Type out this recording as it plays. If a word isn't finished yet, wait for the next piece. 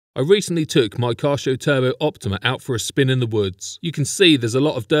I recently took my Kyosho Turbo Optima out for a spin in the woods. You can see there's a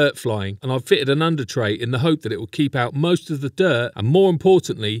lot of dirt flying, and I've fitted an undertray in the hope that it will keep out most of the dirt and, more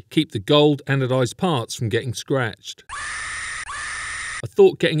importantly, keep the gold anodized parts from getting scratched. I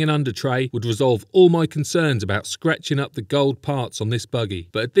thought getting an undertray would resolve all my concerns about scratching up the gold parts on this buggy,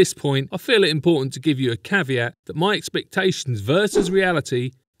 but at this point I feel it important to give you a caveat that my expectations versus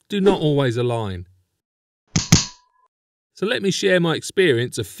reality do not always align. So let me share my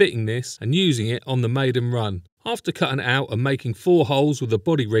experience of fitting this and using it on the maiden run. After cutting it out and making 4 holes with a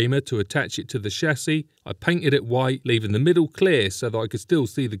body reamer to attach it to the chassis, I painted it white, leaving the middle clear so that I could still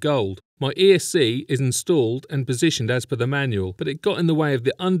see the gold. My ESC is installed and positioned as per the manual, but it got in the way of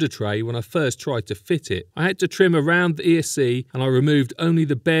the undertray when I first tried to fit it. I had to trim around the ESC and I removed only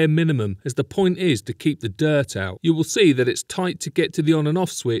the bare minimum, as the point is to keep the dirt out. You will see that it's tight to get to the on and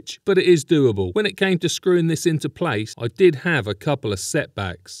off switch, but it is doable. When it came to screwing this into place, I did have a couple of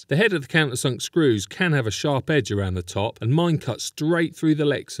setbacks. The head of the countersunk screws can have a sharp edge around the top, and mine cut straight through the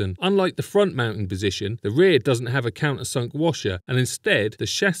Lexan. Unlike the front mounting position, the rear doesn't have a countersunk washer, and instead the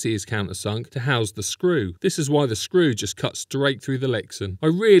chassis is countersunk to house the screw. This is why the screw just cut straight through the Lexan. I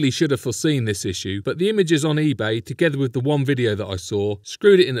really should have foreseen this issue, but the images on eBay, together with the one video that I saw,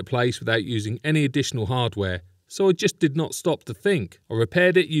 screwed it into place without using any additional hardware. So I just did not stop to think. I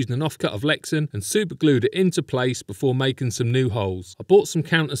repaired it using an offcut of Lexan and super glued it into place before making some new holes. I bought some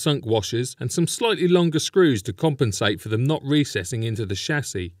countersunk washers and some slightly longer screws to compensate for them not recessing into the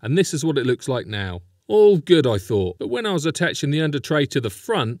chassis, and this is what it looks like now. All good, I thought, but when I was attaching the undertray to the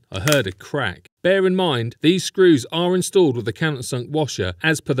front, I heard a crack. Bear in mind, these screws are installed with a countersunk washer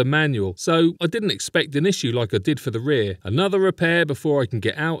as per the manual, so I didn't expect an issue like I did for the rear. Another repair before I can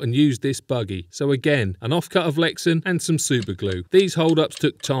get out and use this buggy. So again, an offcut of Lexan and some super glue. These hold-ups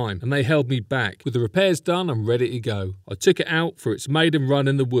took time and they held me back. With the repairs done, I'm ready to go. I took it out for its maiden run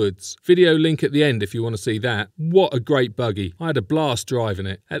in the woods. Video link at the end if you want to see that. What a great buggy. I had a blast driving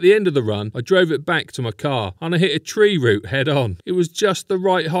it. At the end of the run, I drove it back to my car and I hit a tree root head on. It was just the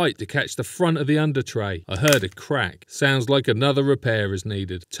right height to catch the front of the undertray. I heard a crack. Sounds like another repair is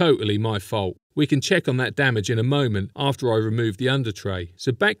needed. Totally my fault. We can check on that damage in a moment after I remove the undertray.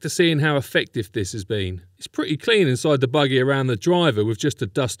 So back to seeing how effective this has been. It's pretty clean inside the buggy around the driver with just a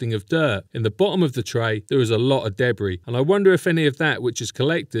dusting of dirt. In the bottom of the tray there is a lot of debris, and I wonder if any of that which is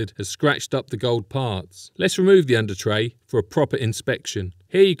collected has scratched up the gold parts. Let's remove the undertray for a proper inspection.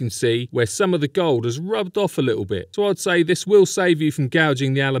 Here you can see where some of the gold has rubbed off a little bit, so I'd say this will save you from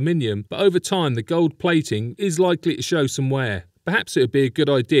gouging the aluminium, but over time the gold plating is likely to show some wear. Perhaps it would be a good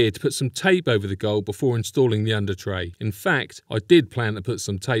idea to put some tape over the gold before installing the undertray. In fact, I did plan to put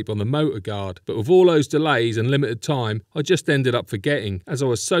some tape on the motor guard, but with all those delays and limited time, I just ended up forgetting, as I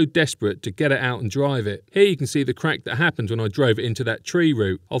was so desperate to get it out and drive it. Here you can see the crack that happened when I drove it into that tree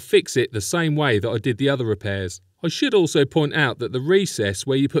root. I'll fix it the same way that I did the other repairs. I should also point out that the recess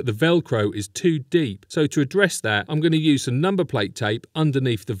where you put the Velcro is too deep, so to address that I'm going to use some number plate tape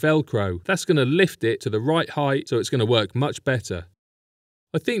underneath the Velcro. That's going to lift it to the right height, so it's going to work much better.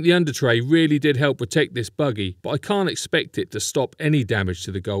 I think the undertray really did help protect this buggy, but I can't expect it to stop any damage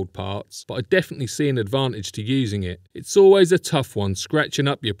to the gold parts, but I definitely see an advantage to using it. It's always a tough one scratching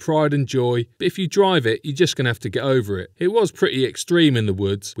up your pride and joy, but if you drive it, you're just going to have to get over it. It was pretty extreme in the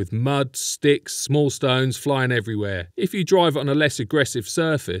woods, with mud, sticks, small stones flying everywhere. If you drive it on a less aggressive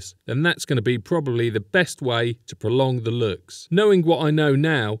surface, then that's going to be probably the best way to prolong the looks. Knowing what I know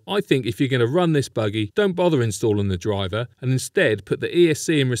now, I think if you're going to run this buggy, don't bother installing the driver, and instead put the ESC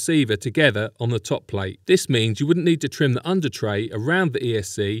and receiver together on the top plate. This means you wouldn't need to trim the undertray around the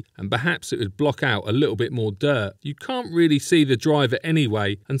ESC, and perhaps it would block out a little bit more dirt. You can't really see the driver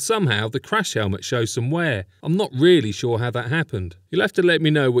anyway, and somehow the crash helmet shows some wear. I'm not really sure how that happened. You'll have to let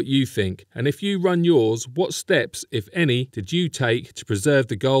me know what you think, and if you run yours, what steps, if any, did you take to preserve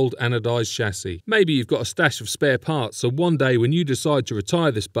the gold anodized chassis? Maybe you've got a stash of spare parts, so one day when you decide to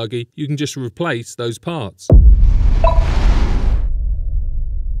retire this buggy, you can just replace those parts.